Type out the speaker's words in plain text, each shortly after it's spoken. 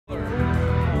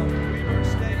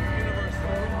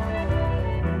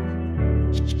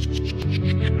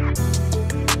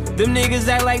Them niggas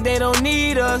act like they don't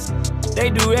need us. They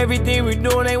do everything we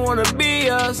do and they wanna be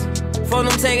us. For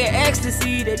them taking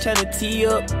ecstasy, they tryna tee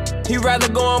up. He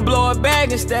rather go and blow a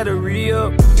bag instead of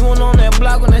re-up. You weren't on that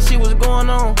block when that shit was going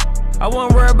on. I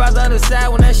wasn't worried about the other side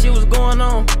when that shit was going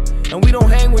on. And we don't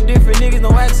hang with different niggas,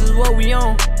 no access what we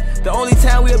on. The only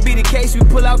time we'll be the case, we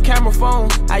pull out camera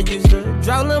phones. I used to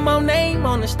draw Lil' Mo name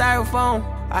on the styrofoam.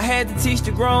 I had to teach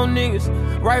the grown niggas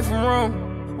right from wrong.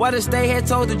 Why the state had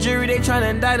told the jury they tryna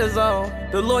indict us all.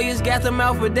 The lawyers got them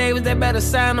out for Davis, they better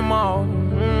sign them all.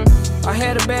 I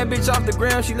had a bad bitch off the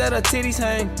ground, she let her titties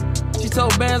hang. She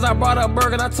told bands I brought her a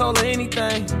burger and I told her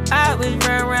anything. I was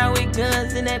running around with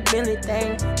guns in that Billy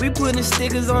thing. We putting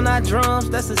stickers on our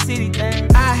drums, that's a city thing.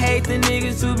 I hate the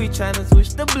niggas who be tryna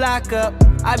switch the block up.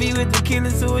 I be with the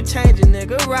killers who would change a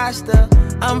nigga roster.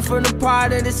 I'm from the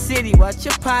part of the city, watch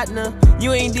your partner.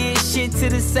 You ain't did shit to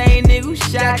the same nigga who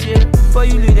shot you. Before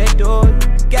you leave that door,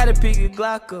 you gotta pick your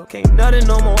Glock up. Can't nothing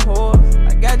no more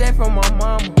whores. I got that from my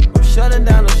mama. I'm shutting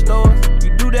down the stores.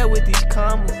 You do that with these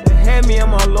commas. They had me on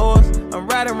my lords. I'm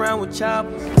riding around with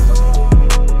choppers.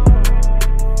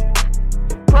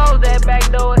 Close that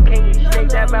back door, can you shake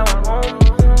that by my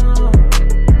homie?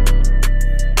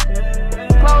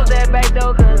 Close that back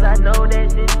door, cause I know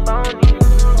that shit's phony.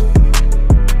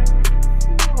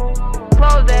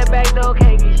 Close that back door,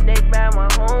 can't get snaked by my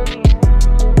homie.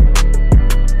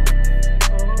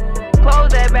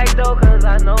 Close that back door, cause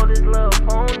I know this little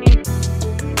pony.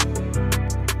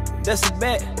 That's a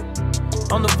bet.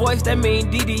 On the voice, that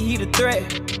mean DD, he the threat.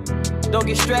 Don't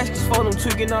get stressed, just for them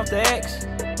tweaking off the X.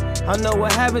 I know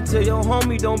what happened to your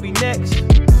homie, don't be next.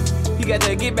 He got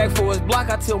that get back for his block,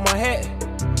 I tilt my hat.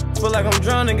 Feel like I'm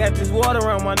drowning, got this water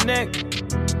around my neck.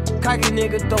 Cocky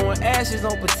nigga throwing ashes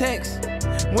on Protects.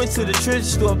 Went to the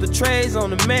trenches, threw up the trays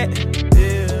on the mat.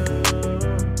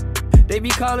 Yeah. They be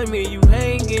calling me, you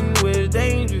hanging with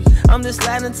dangerous. I'm just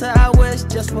sliding to out west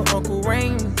just for Uncle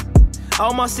Raymond.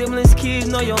 All my siblings' kids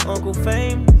know your Uncle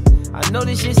famous. I know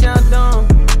this shit sound dumb,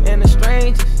 and the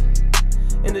strangest.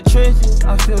 In the trenches,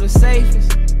 I feel the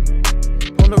safest.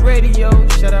 On the radio,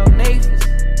 shout out Nathan.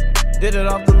 Did it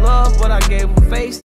off the love, but I gave a face.